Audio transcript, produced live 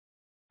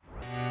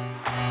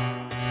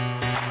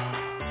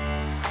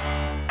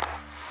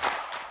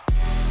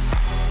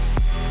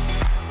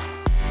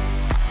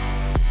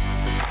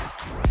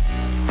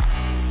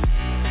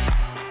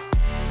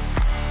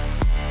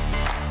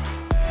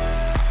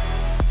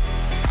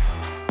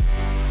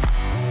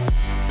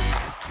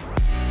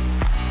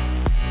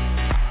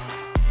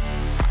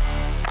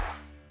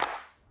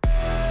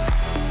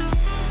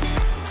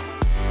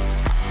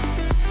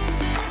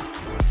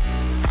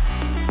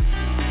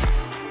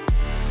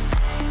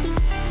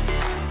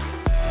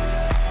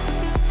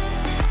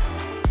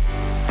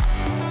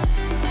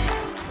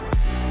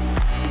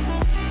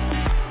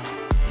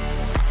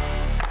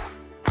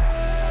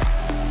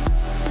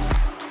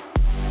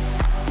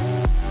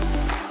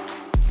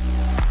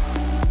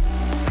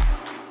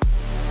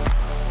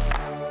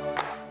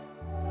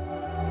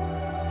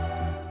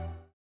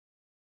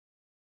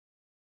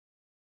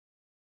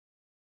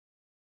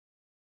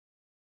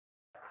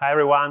Hi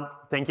everyone,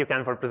 thank you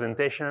Ken for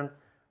presentation,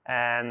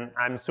 and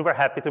I'm super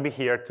happy to be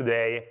here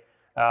today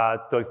to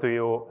talk to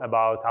you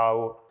about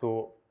how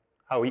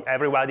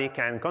everybody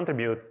can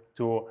contribute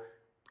to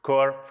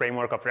core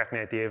framework of React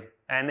Native,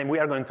 and we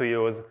are going to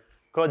use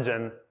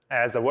Codegen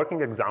as a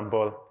working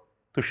example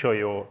to show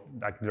you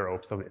like the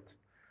ropes of it.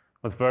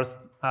 But first,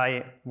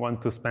 I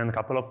want to spend a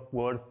couple of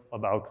words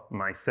about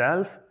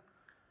myself.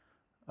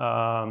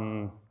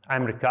 I'm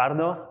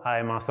Riccardo.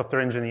 I'm a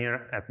software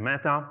engineer at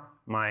Meta.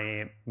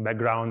 My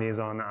background is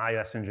on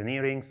iOS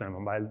engineering, so I'm a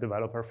mobile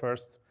developer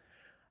first.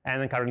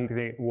 And I'm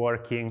currently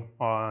working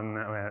on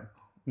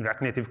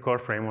React Native core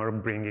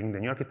framework, bringing the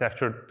new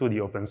architecture to the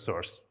open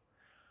source.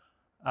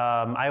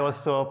 I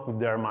also put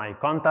there my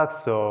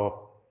contacts,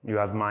 so you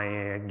have my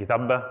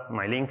GitHub,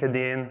 my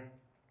LinkedIn,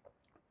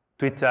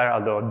 Twitter,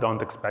 although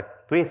don't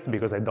expect tweets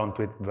because I don't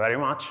tweet very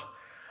much,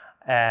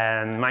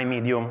 and my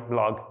Medium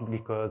blog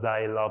because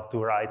I love to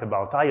write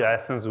about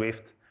iOS and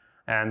Swift.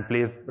 And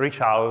please reach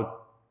out,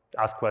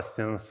 ask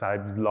questions.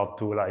 I'd love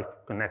to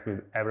connect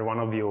with every one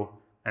of you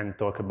and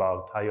talk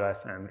about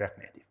iOS and React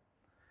Native.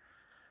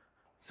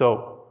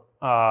 So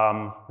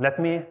help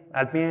me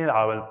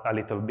out a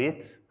little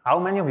bit. How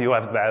many of you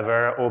have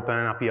ever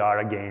opened a PR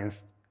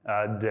against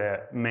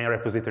the main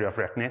repository of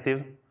React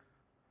Native?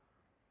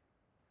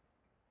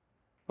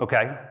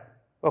 Okay.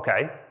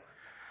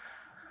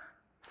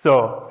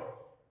 So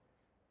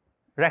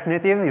React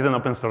Native is an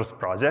open source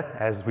project,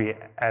 as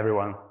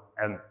everyone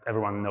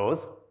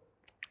knows.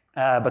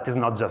 But it's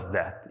not just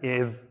that.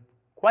 It's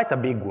quite a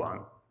big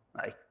one.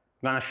 I'm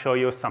going to show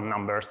you some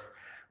numbers,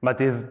 but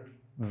it's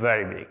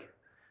very big.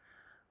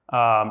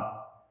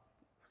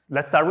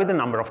 Let's start with the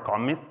number of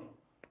commits.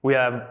 We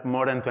have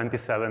more than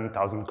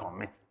 27,000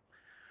 commits,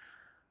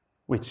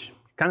 which is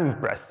kind of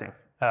impressive.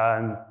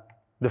 And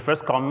the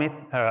first commit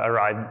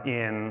arrived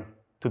in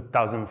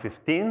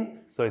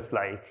 2015, so it's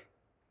like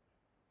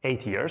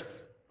 8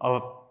 years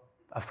of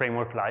a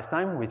framework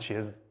lifetime, which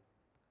is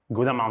a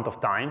good amount of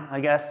time,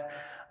 I guess.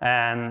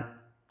 And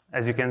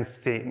as you can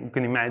see, you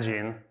can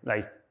imagine,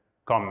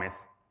 commits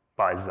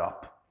piles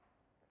up.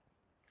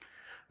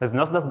 It's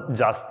not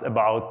just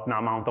about the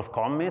amount of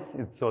commits,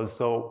 it's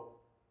also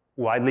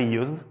widely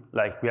used.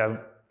 We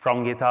have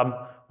from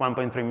GitHub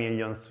 1.3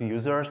 million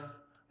users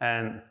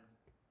and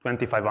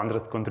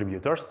 2,500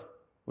 contributors,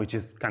 which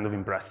is kind of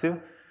impressive.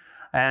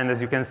 And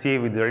as you can see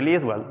with the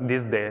release, well,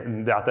 this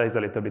data is a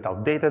little bit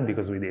outdated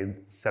because we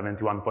did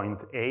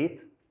 71.8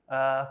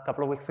 a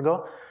couple of weeks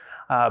ago.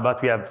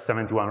 But we have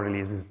 71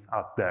 releases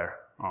out there,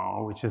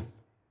 which is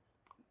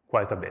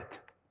quite a bit.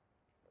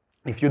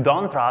 If you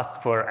don't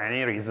trust for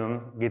any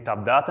reason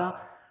GitHub data,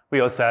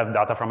 we also have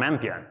data from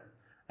NPM.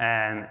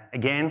 And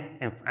again,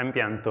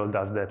 NPM told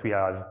us that we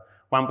have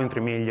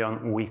 1.3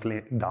 million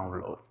weekly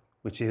downloads,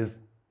 which is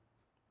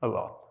a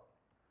lot.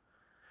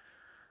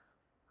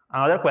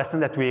 Another question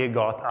that we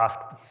got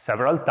asked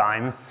several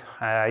times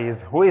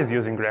is who is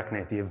using React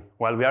Native?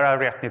 Well, we are a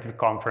React Native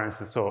conference,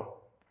 so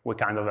we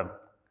kind of have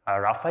a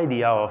rough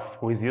idea of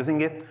who is using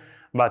it.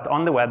 But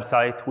on the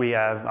website, we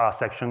have a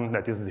section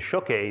that is the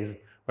showcase,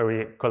 where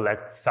we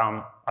collect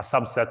a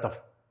subset of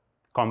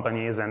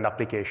companies and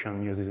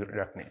applications using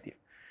React Native.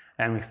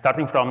 And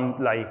starting from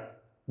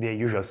the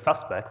usual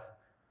suspects,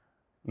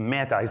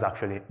 Meta is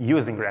actually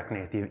using React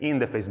Native in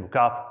the Facebook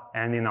app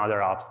and in other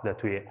apps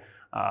that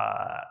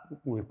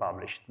we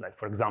published,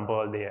 for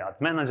example, the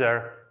Ads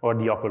Manager or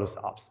the Oculus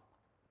apps.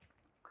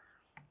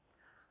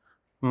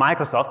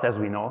 Microsoft, as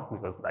we know,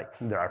 because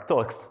there are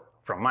talks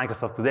from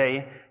Microsoft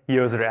today,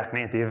 use React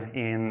Native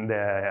in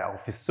the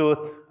Office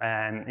suite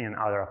and in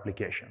other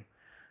applications.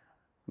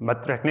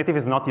 But React Native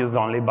is not used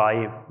only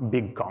by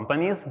big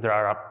companies. There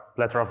are a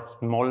plethora of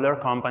smaller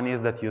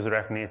companies that use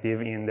React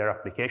Native in their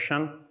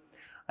application.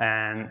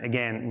 And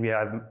again,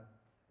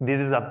 this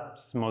is a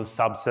small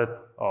subset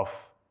of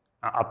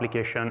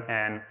application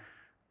and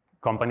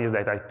companies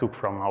that I took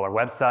from our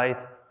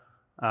website.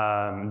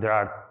 There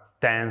are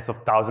tens of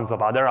thousands of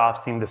other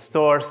apps in the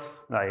stores.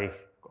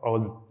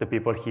 All the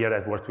people here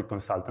that work with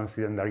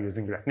consultancy and are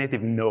using React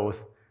Native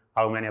knows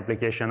how many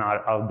applications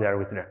are out there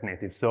with React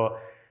Native. So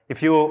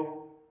if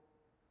you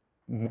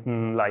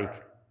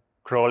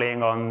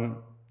crawling on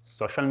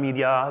social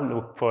media,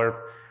 look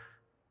for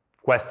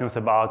questions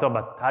about,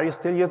 but are you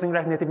still using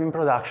React Native in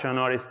production,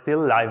 or is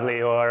still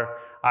lively, or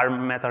are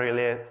Meta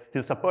really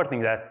still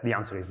supporting that? The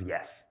answer is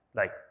yes.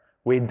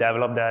 We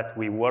develop that,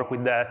 we work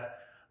with that,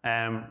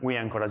 and we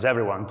encourage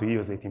everyone to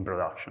use it in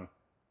production.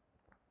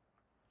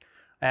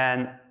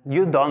 And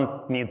you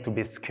don't need to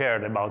be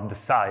scared about the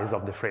size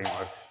of the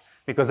framework,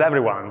 because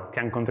everyone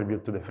can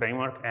contribute to the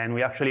framework, and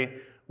we actually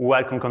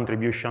welcome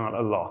contribution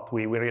a lot.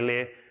 We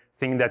really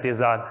think that is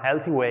a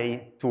healthy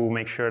way to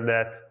make sure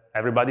that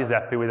everybody's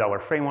happy with our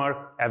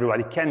framework,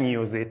 everybody can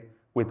use it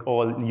with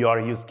all your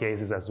use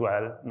cases as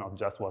well, not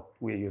just what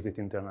we use it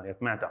internally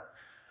at Meta.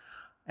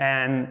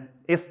 And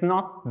it's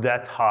not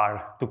that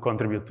hard to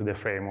contribute to the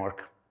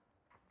framework.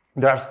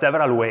 There are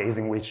several ways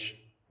in which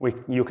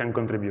you can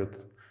contribute,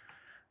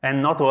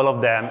 and not all of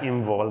them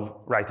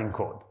involve writing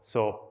code.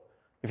 So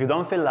If you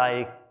don't feel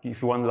like,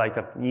 if you want like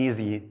an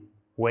easy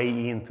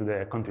way into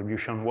the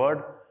contribution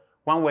world,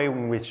 one way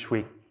in which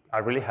we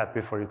are really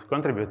happy for you to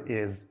contribute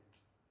is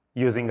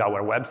using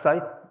our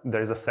website.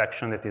 There is a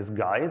section that is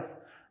guides,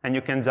 and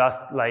you can just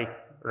like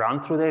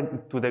run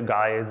through the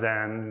guides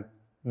and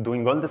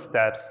doing all the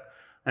steps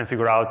and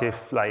figure out if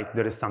like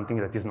there is something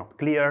that is not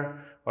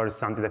clear or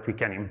something that we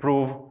can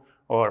improve,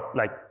 or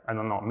like, I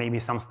don't know, maybe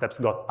some steps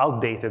got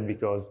outdated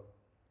because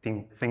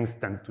things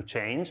tend to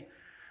change,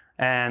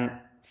 and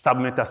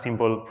submit a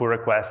simple pull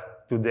request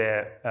to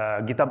the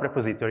GitHub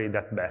repository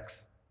that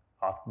backs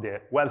up the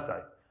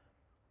website.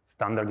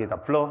 Standard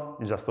GitHub flow,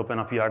 you just open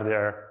a PR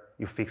there,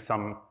 you fix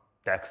some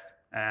text,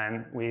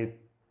 and we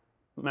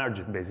merge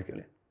it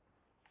basically.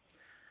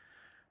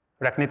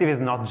 React Native is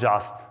not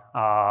just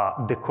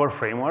the core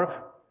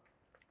framework.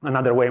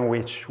 Another way in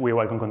which we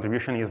welcome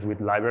contribution is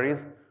with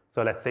libraries.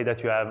 So let's say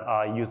that you have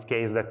a use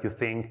case that you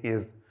think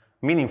is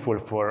meaningful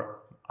for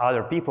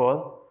other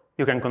people.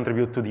 You can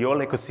contribute to the whole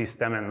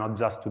ecosystem and not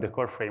just to the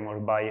core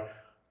framework by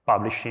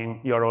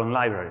publishing your own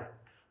library.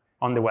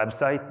 On the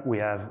website, we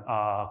have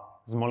a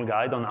small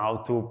guide on how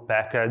to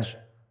package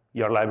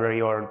your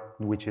library, or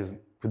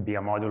could be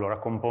a module or a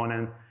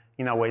component,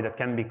 in a way that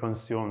can be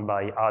consumed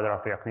by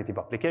other React Native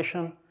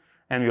applications.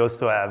 And we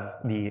also have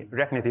the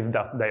React Native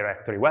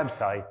directory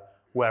website,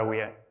 where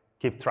we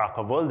keep track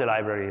of all the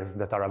libraries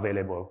that are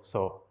available.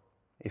 So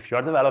if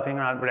you're developing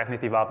a React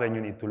Native app and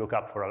you need to look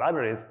up for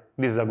libraries,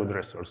 this is a good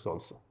resource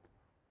also.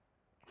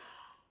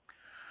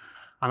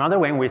 Another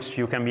way in which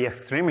you can be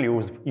extremely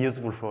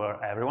useful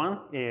for everyone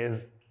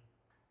is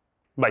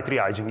by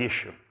triaging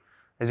issue.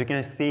 As you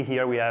can see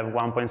here, we have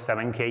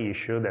 1.7K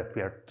issue that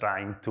we are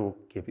trying to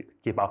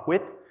keep up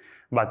with.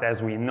 But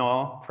as we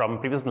know from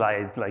previous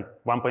slides, like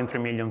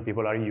 1.3 million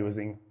people are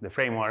using the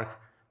framework.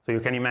 So you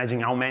can imagine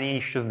how many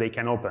issues they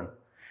can open.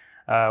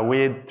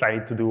 We try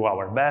to do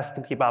our best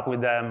to keep up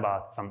with them,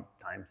 but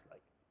sometimes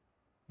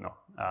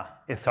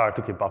it's hard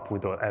to keep up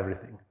with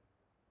everything.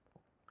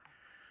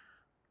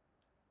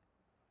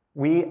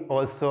 We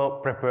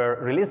also prepare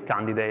release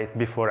candidates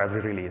before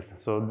every release.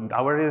 So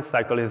our release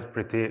cycle is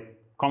pretty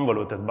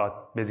convoluted,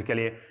 but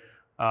basically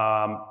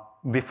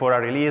before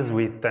a release,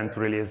 we tend to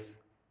release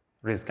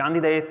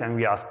candidates and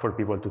we ask for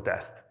people to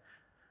test.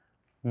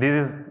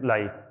 This is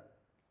like,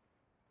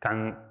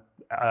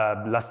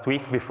 last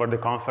week before the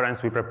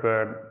conference, we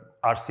prepared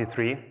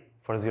RC3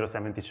 for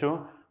 072,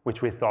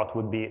 which we thought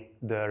would be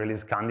the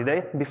release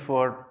candidate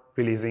before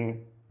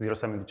releasing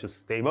 072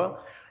 stable,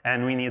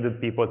 and we needed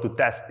people to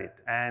test it.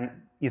 And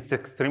it's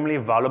extremely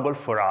valuable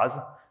for us,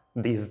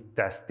 this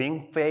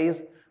testing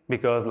phase,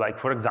 because like,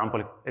 for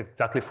example,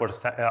 exactly for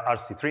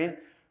RC3,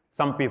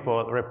 some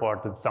people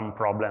reported some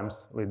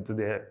problems with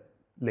the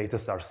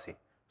latest RC.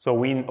 So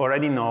we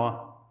already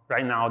know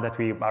right now that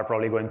we are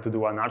probably going to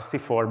do an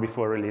RC4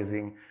 before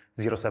releasing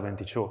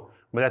 072,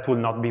 but that will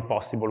not be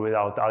possible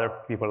without other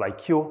people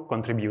like you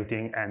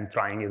contributing and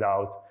trying it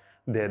out,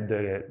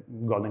 the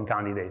golden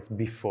candidates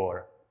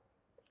before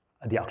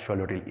the actual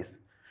release.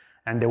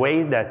 And the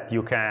way that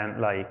you can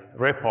like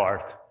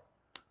report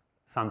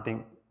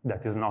something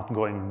that is not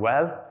going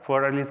well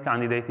for a release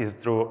candidate is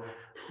through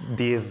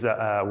this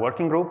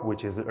working group,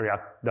 which is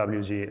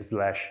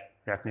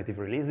react.wg/React Native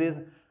Releases.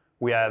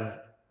 We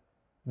have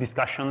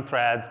discussion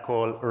threads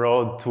called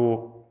Road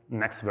to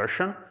Next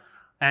Version,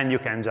 and you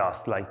can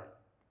just like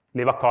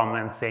leave a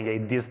comment saying, hey,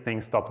 this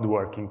thing stopped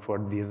working for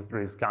this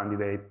release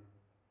candidate,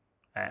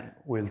 and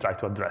we'll try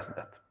to address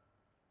that.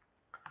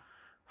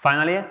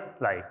 Finally,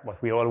 like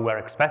what we all were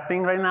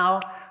expecting right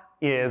now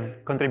is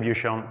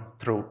contribution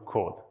through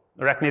code.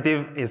 React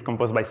Native is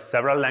composed by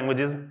several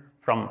languages,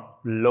 from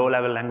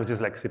low-level languages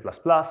like C++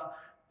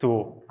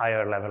 to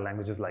higher-level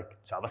languages like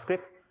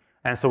JavaScript.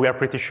 And so we are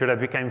pretty sure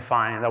that we can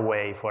find a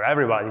way for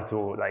everybody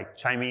to like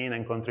chime in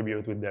and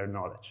contribute with their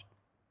knowledge.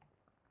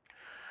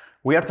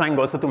 We are trying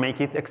also to make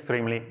it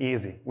extremely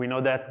easy. We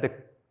know that the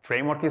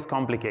framework is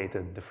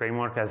complicated. The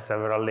framework has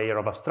several layers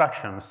of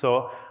abstraction.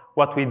 So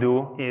what we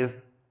do is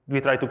we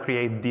try to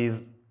create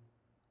these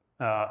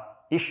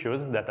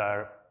issues that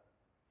are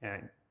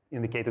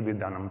indicated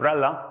with an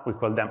umbrella. We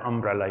call them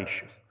umbrella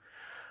issues.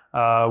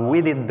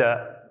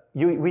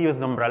 We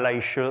used umbrella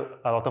issue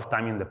a lot of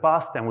time in the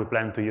past, and we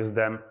plan to use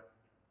them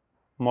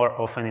more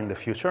often in the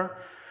future.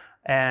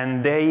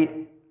 And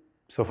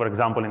so for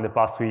example, in the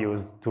past, we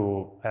used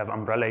to have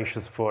umbrella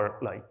issues for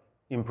like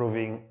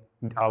improving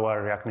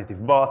our React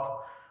Native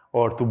bot,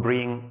 or to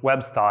bring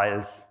web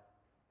styles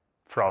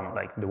from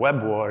like the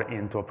web world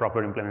into a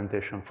proper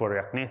implementation for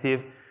React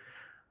Native,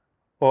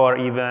 or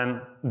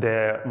even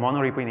the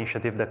monorepo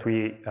initiative that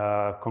we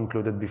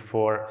concluded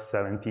before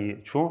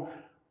 72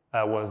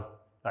 was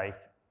like,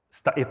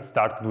 it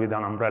started with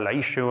an umbrella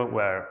issue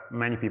where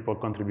many people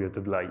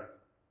contributed, like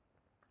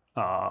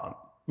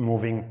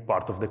moving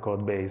part of the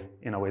code base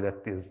in a way that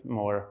is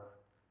more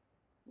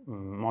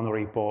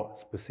monorepo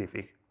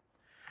specific.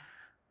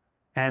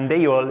 And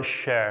they all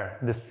share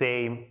the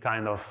same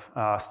kind of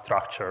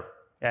structure.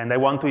 And I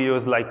want to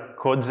use like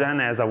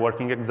Codegen as a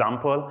working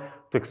example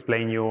to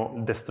explain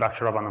you the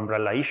structure of an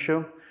umbrella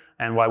issue.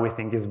 and why we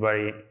think is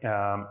very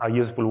a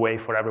useful way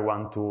for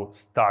everyone to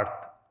start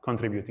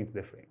contributing to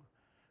the framework.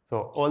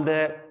 So all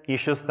the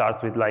issue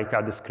starts with like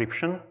a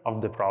description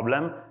of the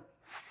problem.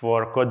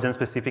 For Codegen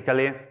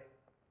specifically,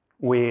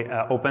 we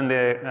opened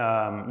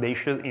the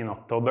issue in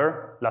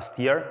October last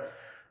year,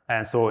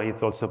 and so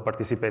it also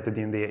participated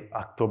in the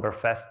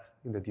Oktoberfest.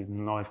 That you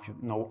don't know if you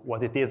know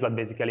what it is, but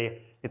basically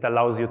it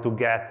allows you to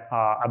get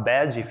a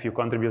badge if you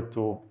contribute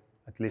to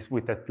at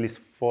least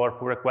 4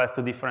 pull requests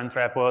to different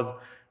repos.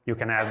 You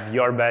can have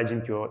your badge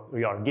into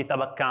your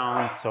GitHub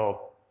account,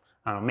 so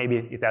maybe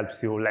it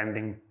helps you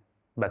landing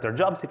better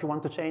jobs if you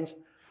want to change.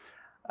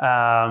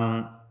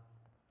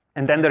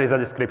 And then there is a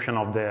description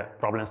of the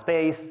problem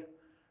space.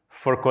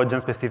 For Codegen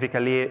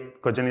specifically,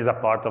 Codegen is a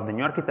part of the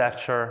new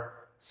architecture,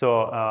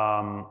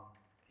 so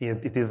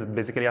it is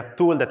basically a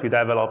tool that we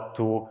developed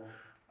to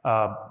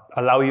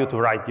allow you to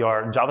write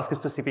your JavaScript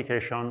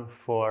specification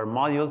for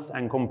modules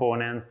and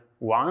components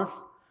once,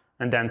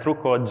 and then through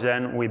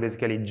Codegen, we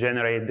basically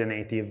generate the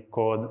native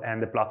code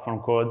and the platform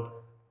code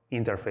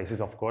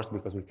interfaces, of course,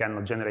 because we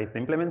cannot generate the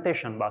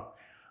implementation, but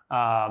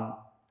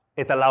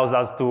it allows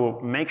us to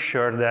make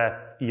sure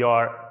that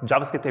your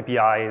JavaScript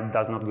API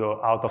does not go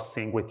out of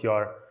sync with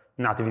your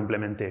native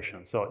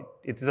implementation. So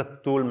it is a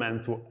tool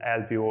meant to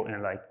help you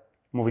in like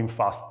moving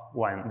fast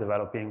when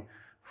developing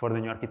for the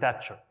new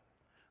architecture.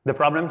 The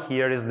problem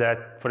here is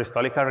that for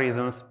historical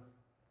reasons,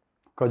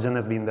 Codegen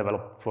has been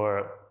developed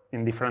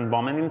in different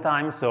moments in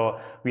time, so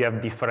we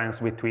have difference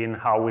between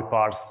how we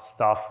parse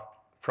stuff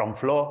from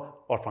Flow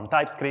or from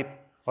TypeScript,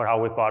 or how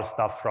we parse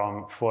stuff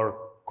for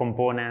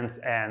components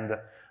and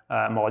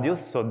modules.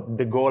 So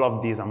the goal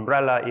of this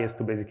umbrella is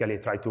to basically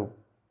try to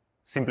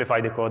simplify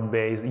the code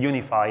base,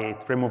 unify it,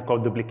 remove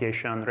code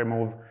duplication,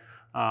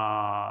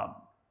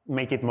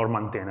 make it more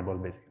maintainable,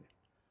 basically.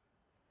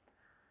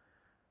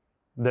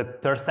 The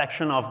third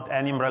section of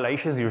any umbrella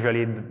issue is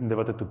usually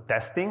devoted to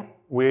testing.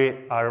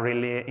 We are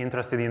really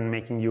interested in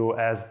making you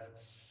as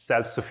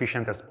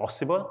self-sufficient as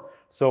possible,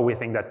 so we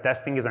think that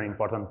testing is an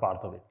important part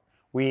of it.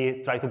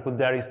 We try to put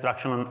there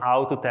instruction on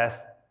how to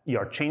test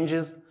your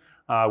changes,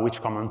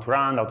 which command to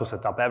run, how to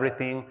set up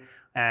everything,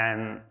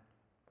 and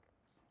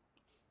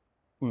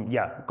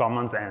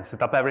commands and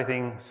set up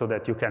everything so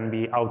that you can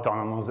be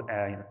autonomous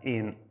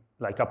in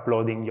like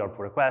uploading your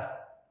pull request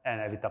and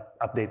have it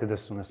updated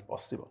as soon as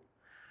possible.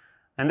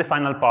 And the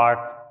final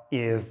part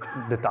is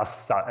the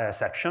task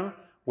section,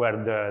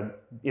 where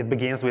it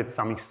begins with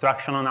some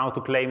instruction on how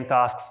to claim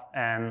tasks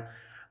and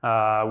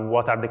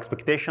what are the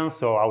expectations,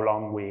 so how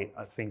long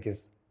I think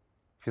is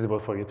feasible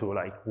for you to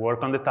like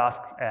work on the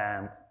task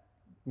and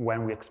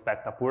when we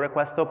expect a pull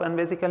request to open,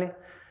 basically,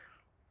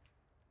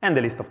 and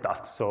the list of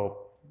tasks.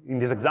 So in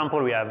this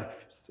example, we have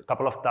a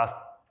couple of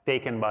tasks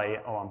taken by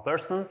one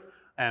person,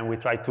 and we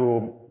try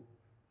to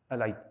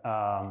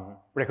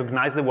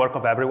recognize the work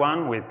of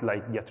everyone with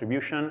like the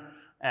attribution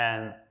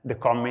and the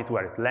commit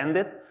where it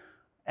landed,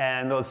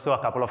 and also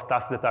a couple of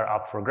tasks that are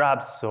up for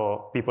grabs,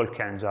 so people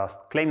can just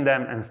claim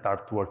them and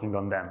start working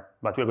on them.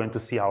 But we're going to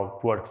see how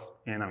it works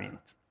in a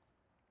minute.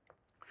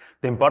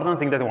 The important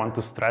thing that I want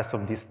to stress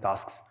of these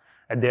tasks,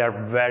 they are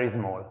very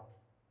small.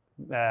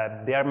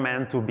 They are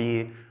meant to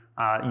be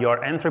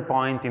your entry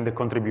point in the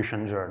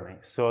contribution journey.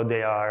 So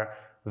they are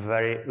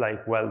very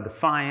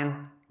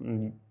well-defined.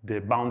 The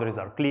boundaries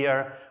are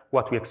clear.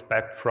 What we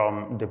expect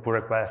from the pull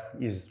request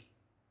is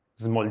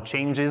small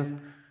changes.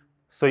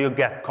 So you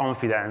get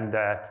confident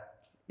that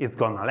it's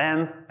going to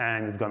land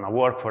and it's going to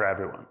work for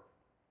everyone.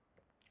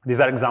 These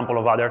are examples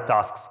of other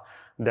tasks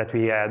that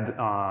we had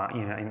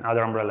in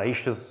other umbrella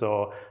issues.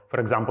 So, for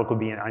example, could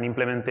be an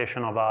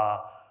implementation of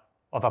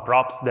a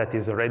props that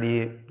has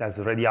already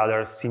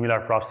other similar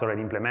props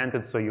already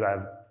implemented. So you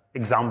have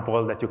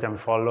example that you can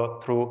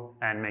follow through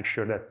and make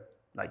sure that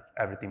like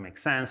everything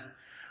makes sense,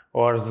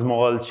 or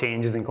small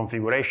changes in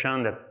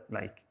configuration that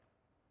like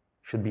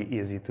should be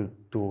easy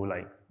to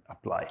like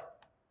apply.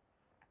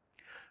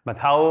 But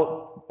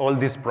how all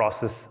this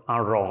process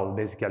unroll,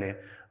 basically,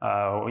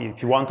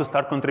 if you want to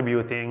start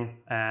contributing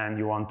and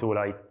you want to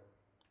like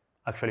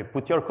actually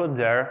put your code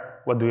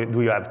there, what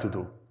do you have to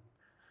do?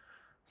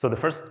 So the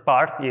first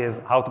part is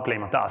how to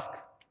claim a task.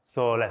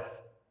 So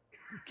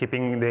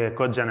keeping the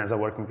Codegen as a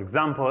working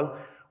example,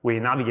 we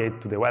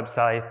navigate to the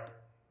website,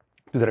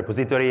 to the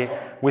repository,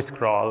 we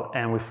scroll,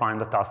 and we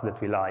find a task that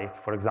we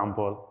like, for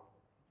example,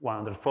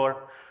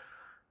 104.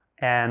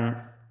 And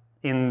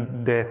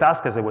in the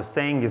task, as I was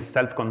saying, is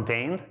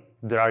self-contained.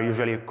 There are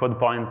usually code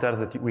pointers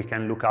that we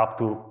can look up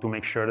to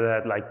make sure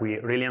that like we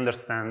really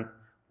understand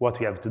what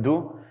we have to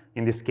do.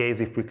 In this case,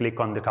 if we click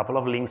on the couple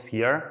of links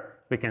here,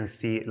 we can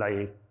see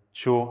like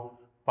 2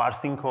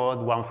 parsing code,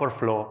 1 for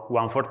Flow,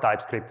 1 for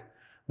TypeScript.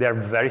 They are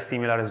very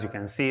similar, as you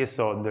can see,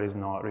 so there is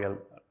no real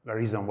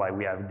reason why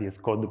we have this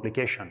code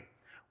duplication.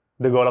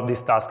 The goal of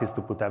this task is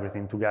to put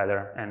everything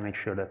together and make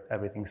sure that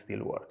everything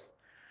still works.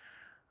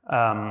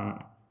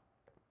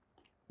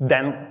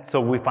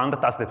 So we found the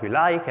task that we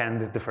like,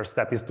 and the first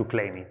step is to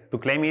claim it. To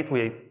claim it,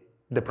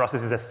 the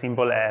process is as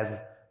simple as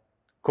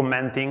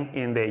commenting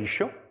in the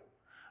issue.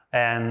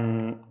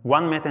 And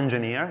one meta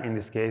engineer, in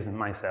this case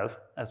myself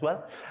as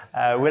well,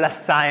 will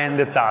assign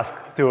the task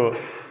to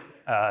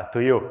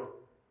you.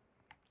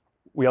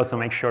 We also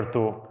make sure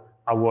to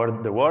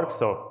award the work,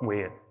 so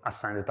we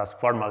assign the task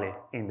formally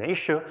in the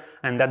issue,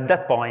 and at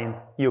that point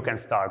you can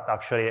start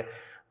actually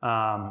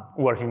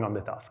working on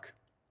the task.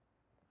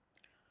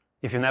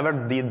 If you never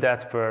did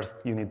that first,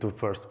 you need to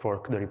first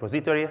fork the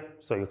repository,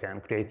 so you can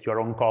create your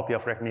own copy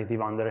of React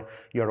Native under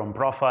your own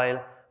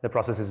profile. The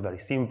process is very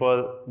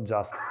simple.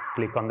 Just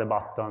click on the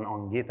button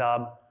on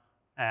GitHub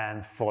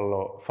and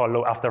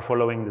follow. After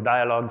following the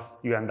dialogues,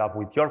 you end up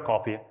with your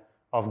copy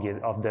of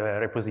the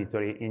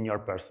repository in your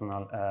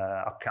personal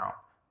account.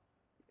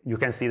 You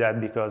can see that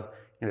because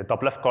in the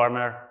top left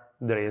corner,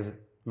 there is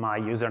my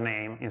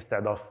username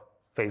instead of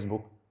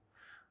Facebook.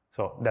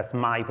 So that's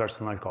my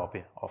personal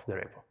copy of the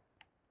repo.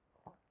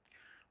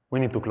 We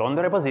need to clone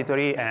the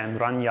repository and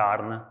run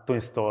yarn to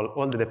install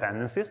all the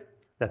dependencies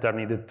that are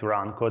needed to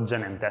run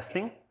Codegen and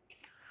testing.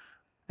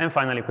 And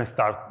finally, we can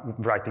start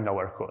writing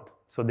our code.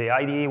 So the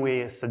IDE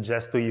we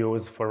suggest to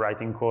use for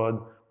writing code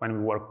when we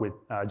work with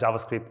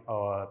JavaScript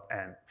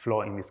and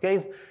Flow in this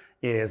case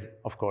is,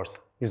 of course,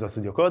 Visual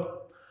Studio Code.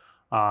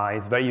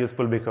 It's very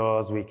useful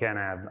because we can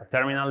have a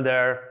terminal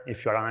there.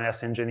 If you're an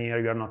iOS engineer,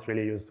 you're not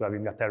really used to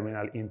having a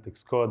terminal into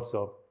Xcode,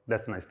 so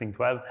that's a nice thing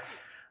to have.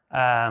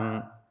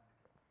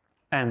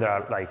 And there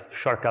are like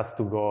shortcuts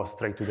to go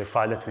straight to the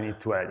file that we need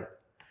to edit.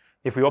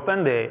 If we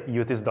open the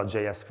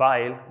utis.js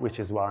file, which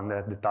is one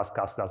that the task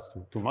asks us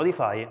to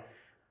modify,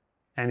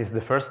 and it's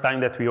the first time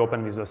that we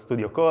open Visual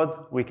Studio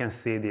Code, we can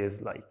see these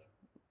like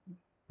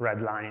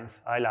red lines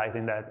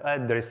highlighting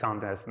that there is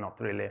something that's not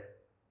really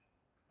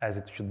as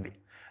it should be.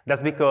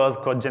 That's because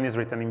Codegen is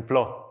written in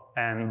Flow,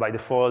 and by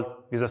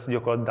default, Visual Studio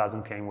Code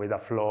doesn't come with a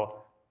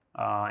Flow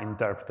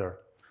interpreter.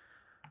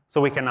 So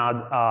we can add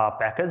a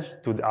package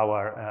to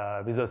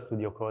our Visual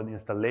Studio Code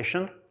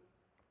installation.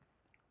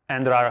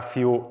 And there are a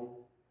few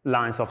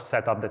lines of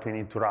setup that we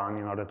need to run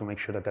in order to make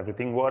sure that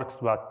everything works.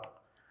 But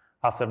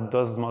after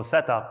those small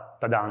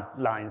setup,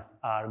 lines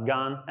are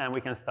gone, and we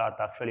can start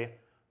actually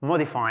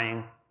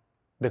modifying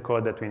the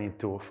code that we need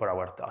to for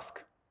our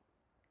task.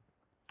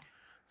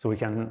 So we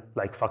can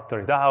like factor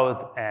it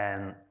out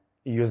and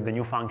use the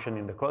new function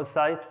in the code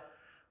side.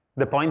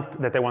 The point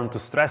that I want to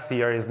stress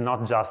here is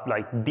not just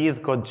like these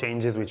code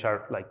changes, which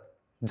are like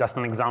just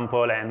an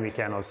example, and we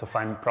can also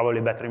find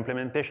probably better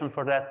implementation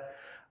for that,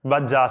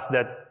 but just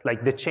that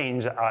like the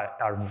changes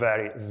are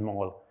very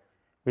small.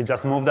 We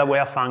just moved away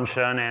a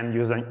function and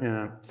use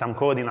some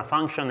code in a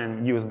function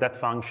and use that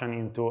function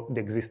into the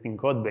existing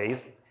code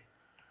base.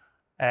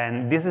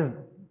 And this is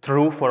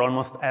true for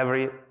almost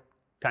every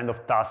kind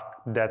of task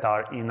that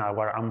are in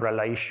our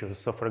umbrella issues.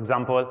 So for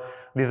example,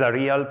 this is a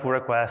real pull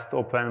request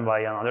opened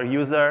by another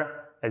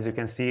user. As you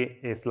can see,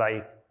 it's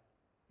like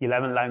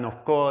 11 lines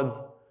of code,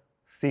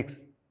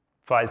 6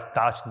 files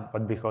touched,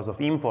 but because of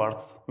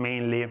imports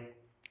mainly.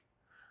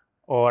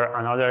 Or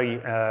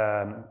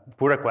another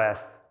pull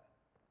request,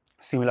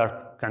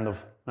 similar kind of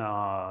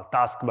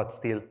task, but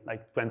still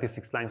like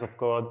 26 lines of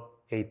code,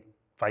 8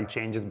 file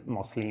changes,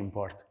 mostly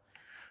import.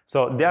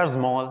 So they are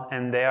small,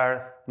 and they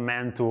are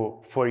meant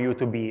for you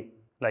to be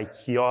like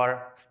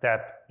your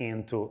step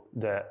into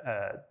the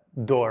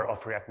door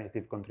of React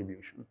Native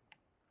contribution.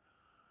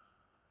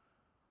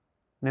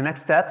 The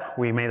next step,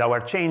 we made our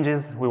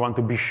changes. We want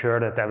to be sure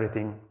that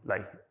everything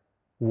like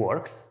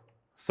works.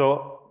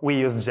 So we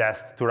use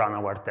Jest to run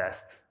our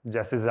tests.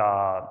 Jest is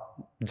a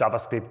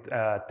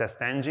JavaScript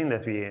test engine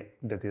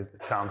that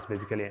comes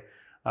basically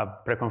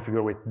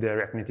pre-configured with the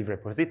React Native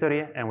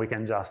repository, and we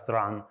can just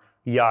run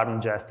yarn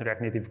jest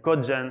React Native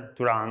Codegen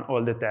to run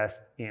all the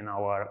tests in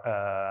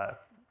our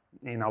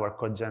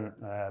Codegen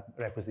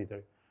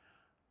repository.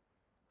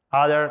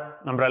 Other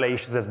umbrella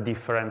issues has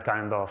different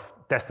kind of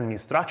testing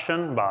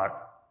instruction,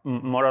 but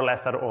more or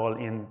less are all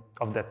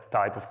of that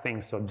type of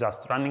thing. So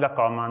just running a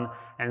command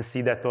and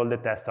see that all the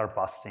tests are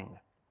passing.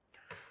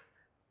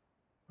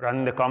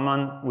 Running the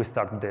command, we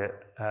start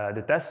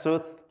the test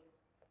suites,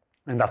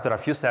 and after a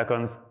few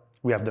seconds,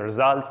 we have the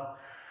results.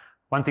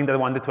 One thing that I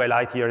wanted to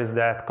highlight here is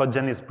that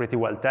Codegen is pretty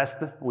well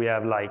tested. We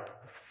have like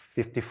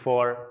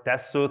 54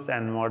 test suites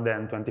and more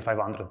than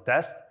 2,500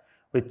 tests,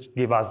 which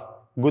give us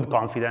good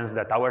confidence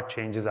that our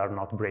changes are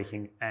not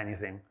breaking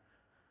anything.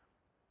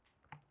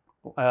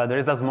 There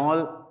is a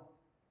small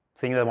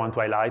thing that I want to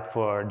highlight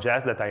for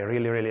Jest that I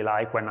really, really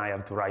like when I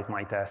have to write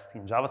my tests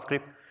in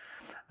JavaScript,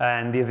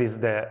 and this is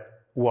the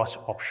watch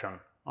option.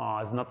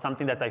 It's not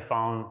something that I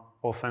found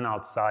often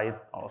outside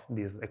of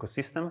this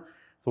ecosystem.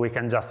 So we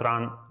can just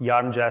run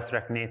yarn jest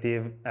React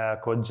Native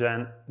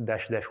Codegen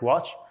 --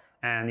 watch,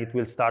 and it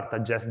will start a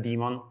Jest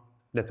daemon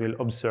that will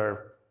observe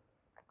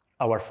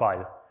our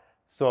file.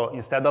 So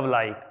instead of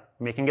like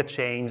making a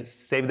change,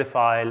 save the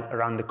file,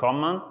 run the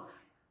command,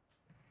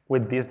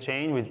 with this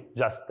change, we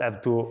just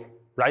have to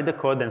write the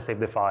code and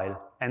save the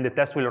file. And the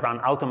test will run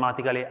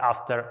automatically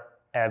after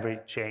every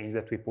change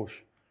that we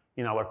push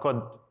in our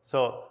code.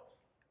 So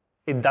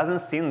it doesn't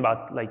seem,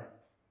 but like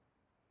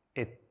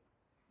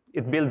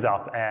it builds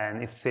up,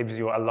 and it saves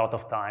you a lot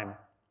of time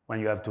when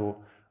you have to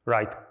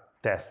write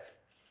tests.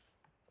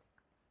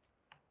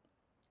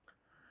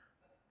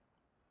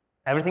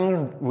 Everything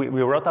is,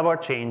 we wrote our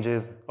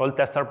changes, all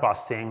tests are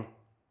passing,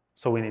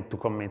 so we need to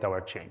commit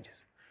our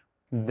changes.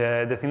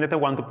 The thing that I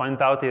want to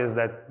point out is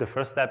that the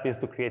first step is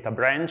to create a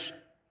branch,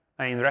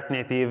 and in React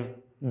Native,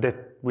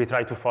 we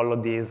try to follow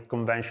this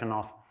convention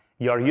of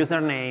your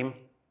username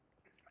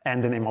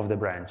and the name of the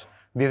branch.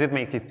 This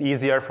makes it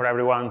easier for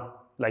everyone,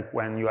 like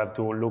when you have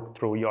to look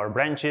through your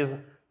branches,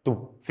 to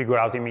figure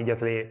out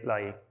immediately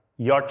like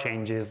your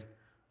changes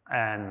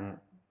and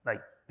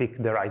like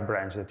pick the right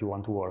branch that you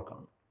want to work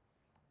on.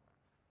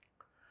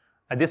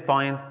 At this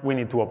point, we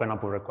need to open a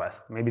pull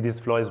request. Maybe this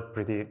flow is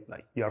pretty,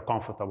 like, you're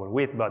comfortable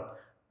with, but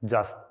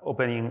just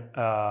opening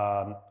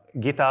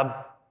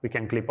GitHub, we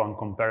can click on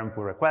compare and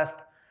pull request.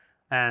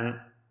 And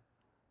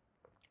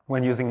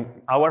when using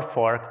our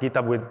fork,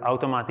 GitHub will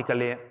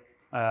automatically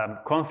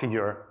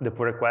configure the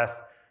pull request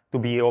to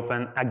be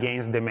open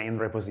against the main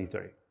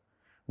repository.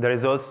 There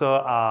is also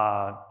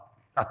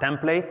a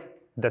template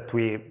that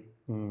we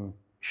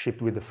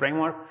shipped with the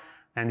framework,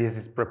 and this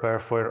is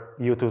prepared for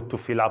you to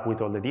fill up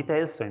with all the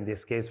details. So in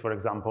this case, for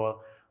example,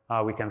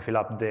 we can fill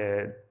up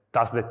the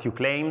task that you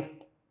claimed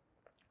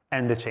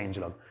and the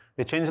changelog.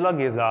 The changelog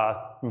is an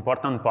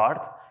important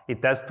part.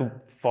 It has to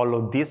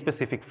follow this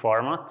specific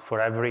format for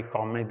every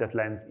commit that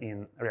lands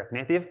in React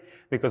Native,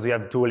 because we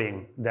have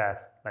tooling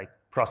that like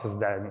process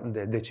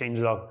the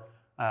changelog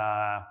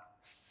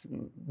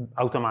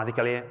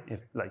automatically if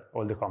like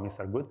all the commits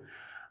are good.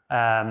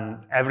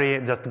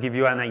 Just to give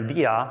you an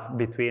idea,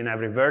 between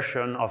every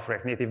version of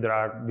React Native, there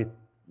are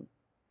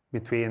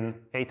between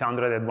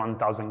 800 and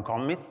 1,000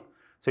 commits.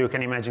 So you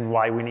can imagine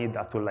why we need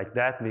a tool like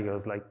that,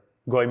 because like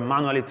going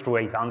manually through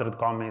 800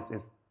 commits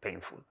is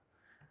painful.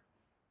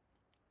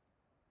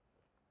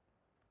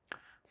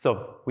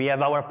 So we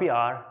have our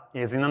PR,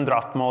 it's in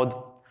draft mode,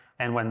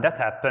 and when that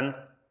happens,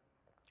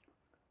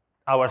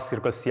 our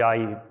Circle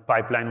CI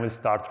pipeline will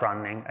start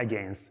running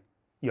against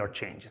your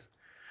changes.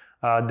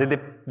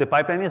 The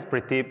pipeline is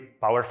pretty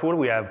powerful.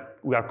 We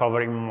are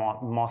covering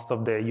most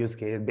of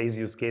the base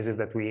use cases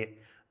that we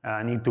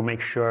need to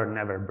make sure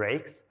never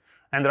breaks.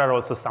 And there are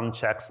also some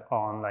checks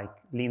on like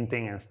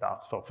linting and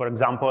stuff. So for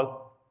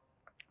example,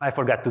 I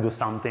forgot to do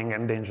something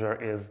and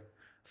Danger is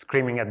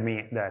screaming at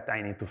me that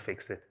I need to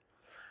fix it.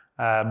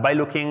 By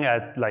looking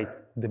at like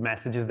the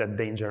messages that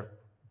Danger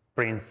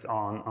prints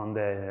on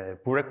the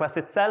pull request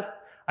itself,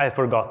 I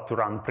forgot to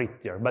run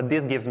prettier. But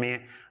this gives me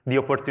the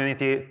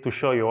opportunity to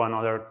show you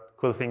another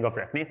cool thing of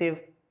React Native.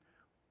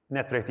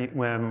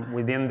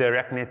 Within the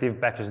React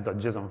Native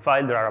package.json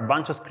file, there are a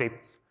bunch of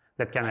scripts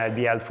that can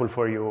be helpful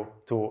for you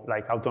to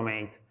like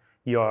automate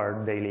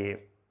your daily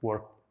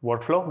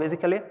workflow,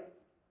 basically.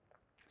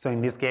 So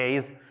in this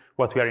case,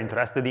 what we are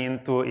interested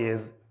into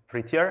is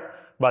prettier,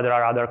 but there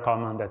are other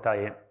commands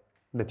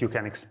that you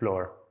can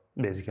explore,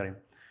 basically.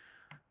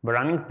 By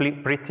running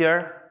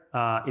prettier,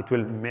 it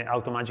will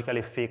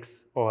automatically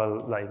fix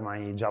all like my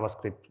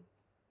JavaScript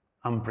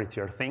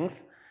unprettier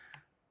things.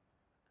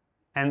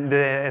 And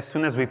as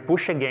soon as we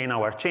push again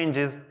our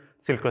changes,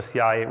 Circle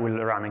CI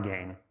will run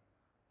again.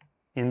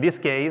 In this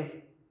case,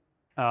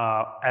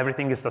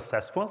 everything is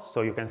successful.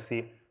 So you can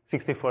see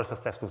 64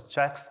 successful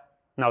checks.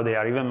 Now they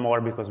are even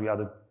more because we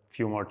added a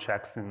few more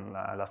checks in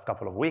the last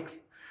couple of weeks.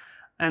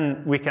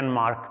 And we can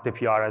mark the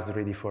PR as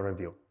ready for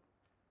review.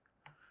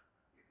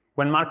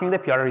 When marking the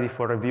PR ready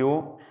for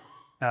review,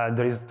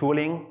 there is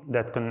tooling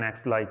that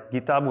connects like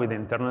GitHub with the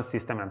internal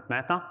system and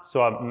Meta.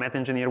 So a Meta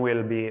engineer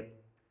will be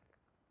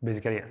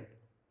basically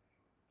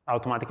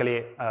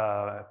automatically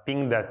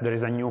ping that there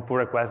is a new pull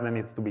request that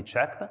needs to be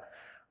checked.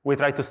 We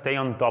try to stay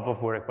on top of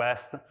pull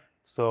requests.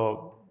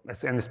 So,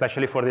 and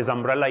especially for this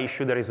umbrella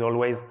issue, there is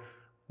always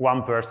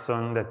one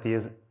person that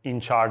is in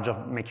charge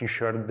of making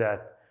sure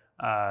that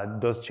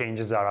those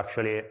changes are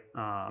actually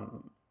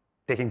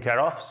taken care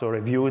of, so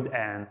reviewed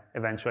and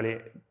eventually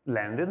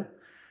landed.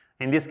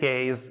 In this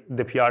case,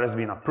 the PR has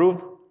been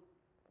approved.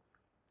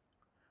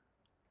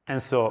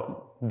 And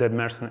so the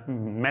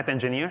Meta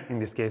engineer, in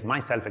this case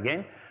myself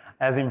again,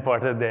 has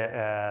imported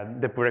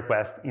the pull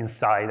request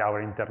inside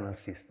our internal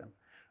system.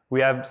 We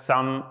have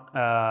some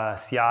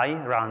CI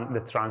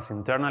that runs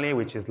internally,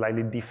 which is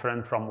slightly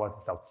different from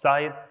what's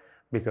outside,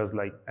 because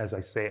like as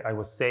I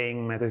was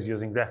saying, Meta is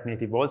using React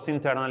Native also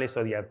internally,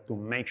 so you have to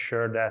make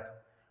sure that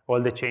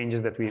all the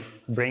changes that we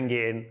bring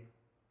in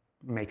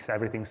makes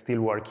everything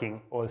still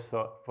working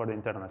also for the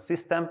internal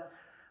system.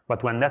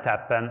 But when that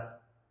happens,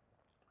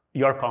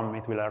 your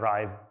commit will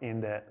arrive in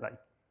the like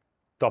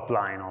top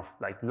line of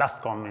like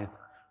last commit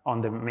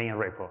on the main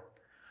repo.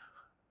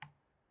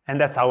 And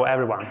that's how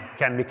everyone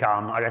can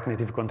become a React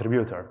Native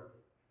contributor.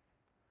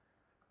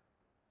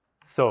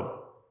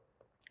 So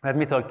let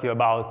me talk to you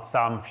about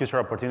some future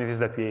opportunities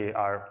that we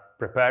are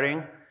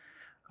preparing.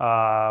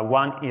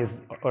 One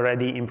is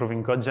already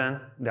improving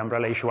Codegen, the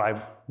umbrella issue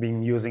I've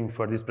been using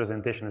for this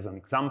presentation as an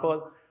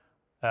example.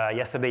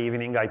 Yesterday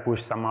evening, I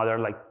pushed some other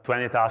like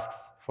 20 tasks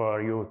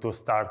for you to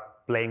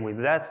start playing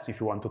with that, so if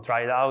you want to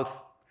try it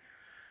out.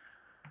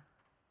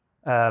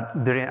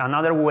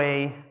 Another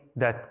way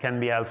that can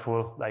be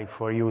helpful, like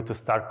for you to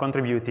start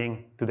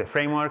contributing to the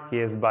framework,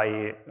 is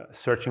by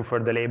searching for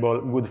the label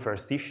good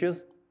first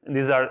issues. And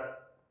these are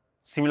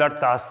similar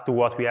tasks to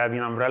what we have in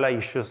umbrella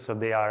issues, so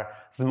they are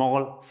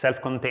small,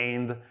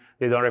 self-contained,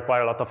 they don't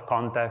require a lot of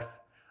context,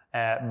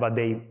 but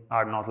they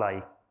are not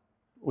like,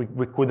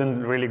 we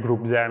couldn't really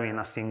group them in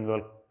a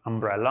single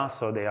umbrella,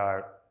 so they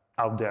are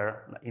out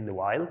there in the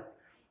wild.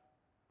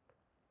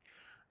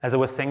 As I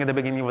was saying at the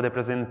beginning of the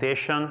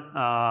presentation,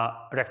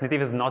 React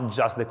Native is not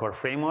just the core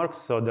framework,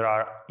 so there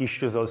are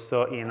issues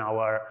also in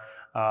our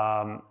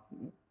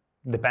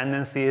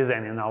dependencies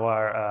and in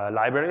our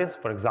libraries.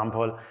 For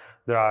example,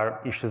 there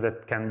are issues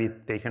that can be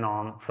taken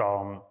on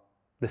from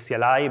the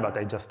CLI, but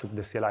I just took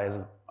the CLI as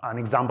an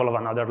example of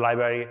another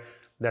library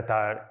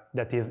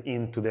that is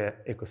into the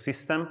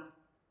ecosystem.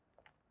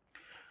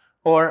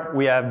 Or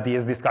we have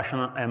this discussion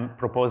and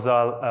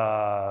proposal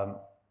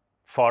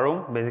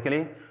forum,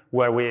 basically,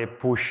 where we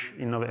push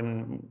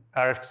an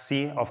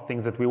RFC of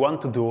things that we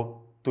want to do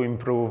to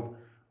improve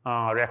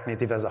React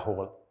Native as a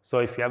whole. So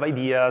if you have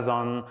ideas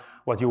on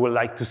what you would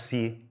like to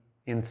see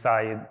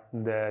inside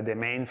the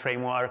main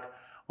framework,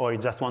 or you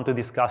just want to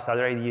discuss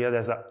other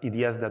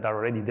ideas that are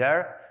already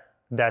there,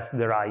 that's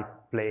the right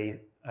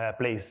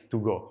place to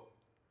go.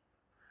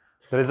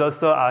 There is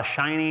also a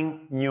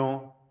shining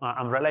new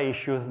umbrella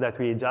issues that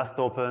we just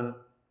opened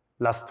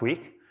last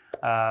week.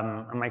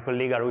 My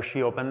colleague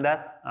Arushi opened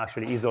that.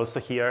 Actually, he's also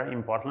here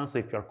in Portland, so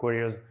if you're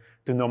curious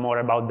to know more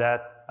about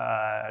that,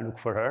 look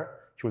for her.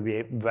 She will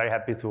be very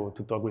happy to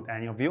talk with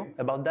any of you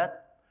about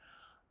that.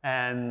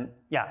 And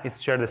yeah,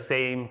 it's shared the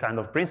same kind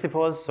of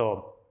principles,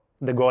 so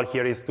the goal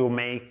here is to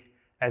make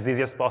as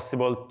easy as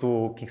possible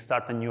to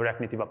kickstart a new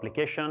React Native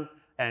application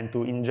and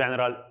to, in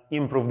general,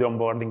 improve the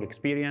onboarding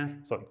experience.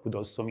 So it could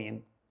also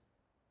mean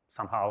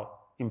somehow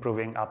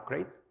improving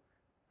upgrades.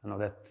 I know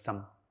that's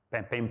some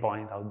pain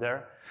point out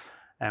there,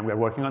 and we're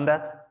working on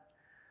that.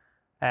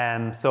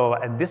 And so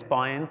at this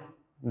point,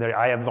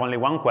 I have only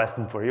one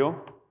question for you.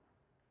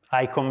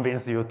 I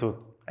convince you to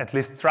at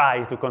least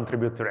try to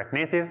contribute to React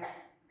Native.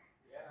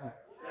 Yes.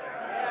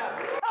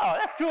 Oh,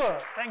 that's cool.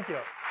 Thank you.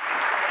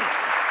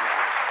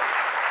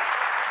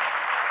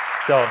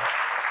 So,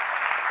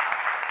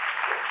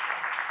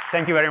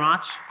 thank you very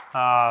much.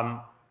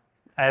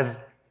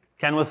 As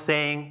Ken was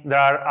saying, there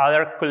are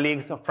other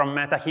colleagues from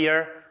Meta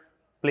here.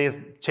 Please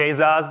chase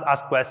us,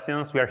 ask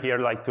questions. We are here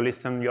to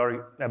listen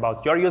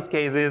about your use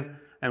cases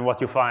and what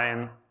you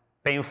find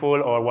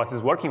painful or what is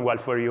working well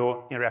for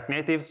you in React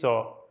Native.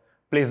 So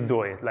please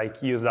do it.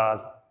 Use us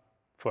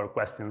for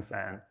questions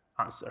and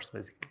answers,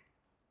 basically.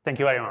 Thank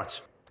you very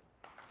much.